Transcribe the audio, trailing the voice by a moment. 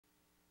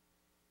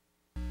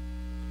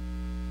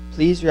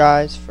Please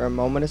rise for a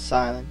moment of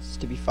silence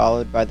to be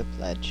followed by the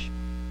pledge.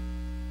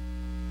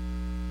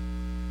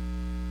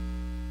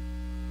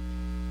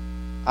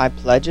 I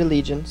pledge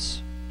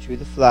allegiance to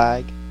the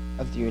flag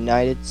of the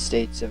United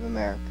States of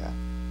America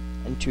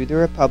and to the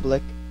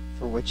republic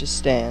for which it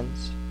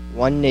stands,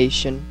 one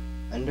nation,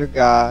 under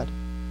God,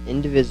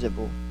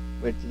 indivisible,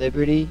 with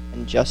liberty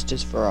and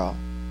justice for all.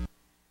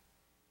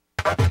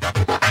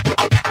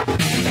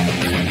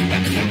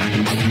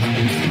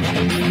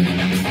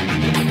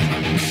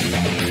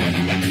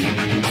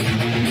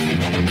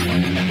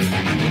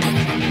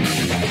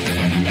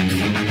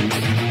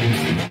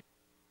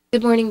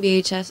 Good morning,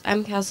 BHS.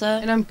 I'm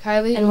Kelsa. And I'm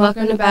Kylie. And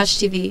welcome to Bash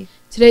TV.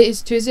 Today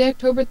is Tuesday,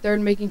 October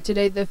 3rd, making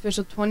today the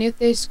official 20th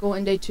day of school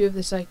and day 2 of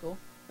the cycle.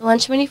 The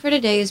lunch menu for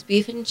today is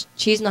beef and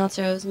cheese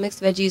nachos,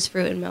 mixed veggies,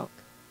 fruit, and milk.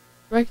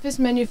 Breakfast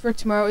menu for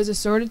tomorrow is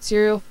assorted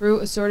cereal,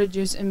 fruit, assorted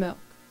juice, and milk.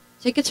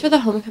 Tickets for the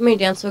homecoming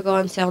dance will go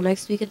on sale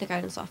next week at the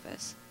guidance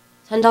office.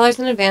 $10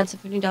 in advance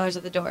and $50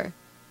 at the door.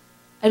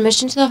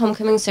 Admission to the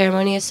homecoming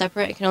ceremony is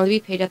separate and can only be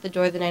paid at the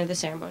door the night of the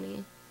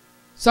ceremony.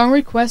 Song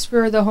requests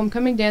for the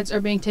homecoming dance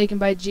are being taken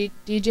by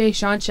DJ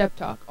Sean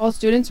Sheptalk. All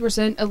students were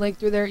sent a link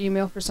through their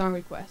email for song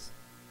requests.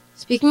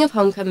 Speaking of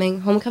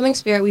Homecoming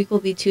Spirit Week will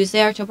be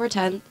Tuesday, October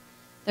 10th.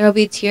 There will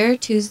be Tier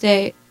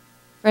Tuesday,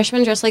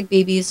 freshmen dressed like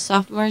babies,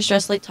 sophomores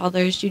dressed like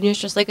toddlers, juniors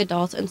dressed like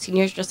adults, and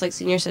seniors dressed like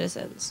senior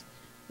citizens.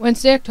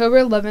 Wednesday,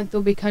 October 11th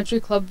will be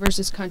Country Club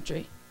versus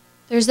Country.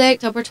 Thursday,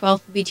 October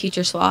 12th will be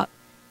Teacher Swap.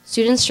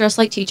 Students dressed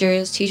like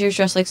teachers, teachers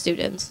dressed like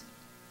students.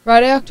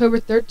 Friday, October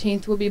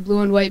 13th will be Blue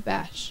and White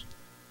Bash.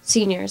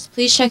 Seniors,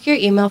 please check your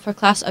email for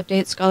class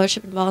updates,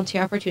 scholarship, and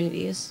volunteer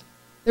opportunities.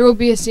 There will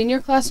be a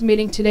senior class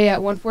meeting today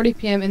at 1:40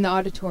 p.m. in the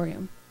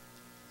auditorium.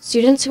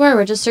 Students who are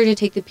registered to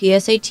take the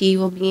PSAT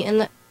will meet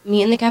in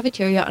the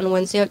cafeteria on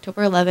Wednesday,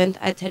 October 11th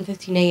at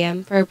 10:15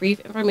 a.m. for a brief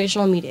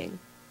informational meeting.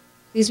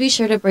 Please be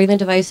sure to bring the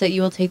device that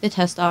you will take the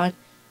test on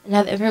and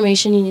have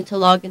information you need to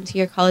log into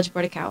your College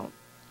Board account.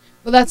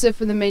 Well, that's it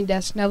for the main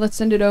desk. Now let's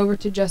send it over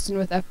to Justin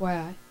with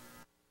FYI.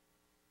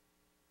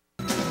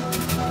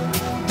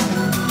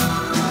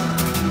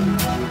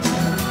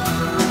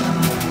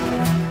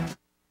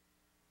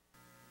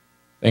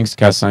 Thanks,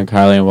 Kessa and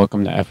Kylie, and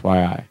welcome to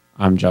FYI.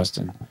 I'm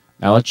Justin.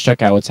 Now let's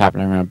check out what's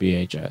happening around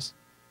BHS.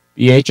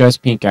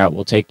 BHS Pink Out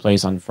will take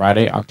place on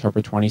Friday,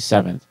 October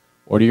 27th.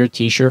 Order your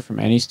t-shirt from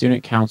any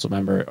student council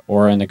member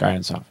or in the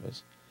guidance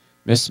office.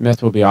 Ms.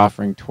 Smith will be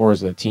offering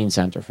tours of the Teen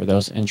Center for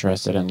those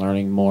interested in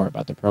learning more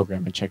about the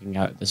program and checking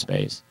out the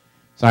space.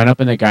 Sign up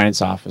in the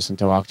guidance office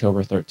until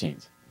October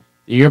 13th.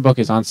 The yearbook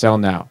is on sale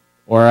now,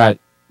 or at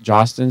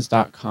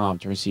jostens.com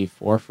to receive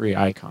 4 free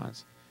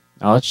icons.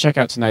 Now let's check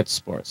out tonight's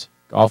sports.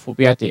 Golf will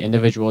be at the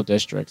individual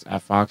districts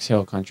at Fox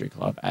Hill Country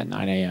Club at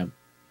 9 a.m.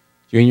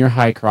 Junior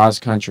high cross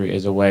country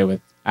is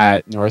away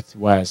at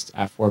Northwest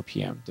at 4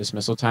 p.m.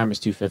 Dismissal time is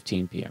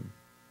 2:15 p.m.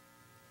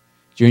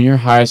 Junior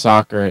high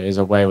soccer is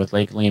away with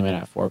Lake Lehman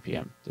at 4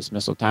 p.m.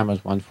 Dismissal time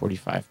is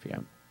 1:45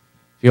 p.m.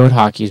 Field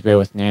hockey is away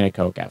with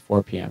Nanticoke at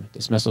 4 p.m.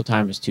 Dismissal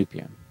time is 2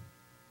 p.m.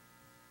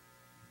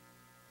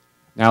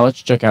 Now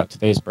let's check out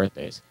today's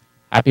birthdays.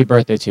 Happy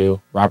birthday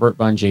to Robert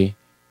Bungie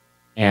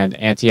and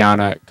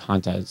Antiana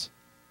Contez.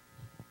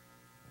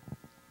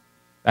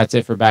 That's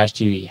it for Bash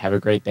TV. Have a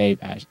great day,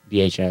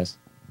 BHS.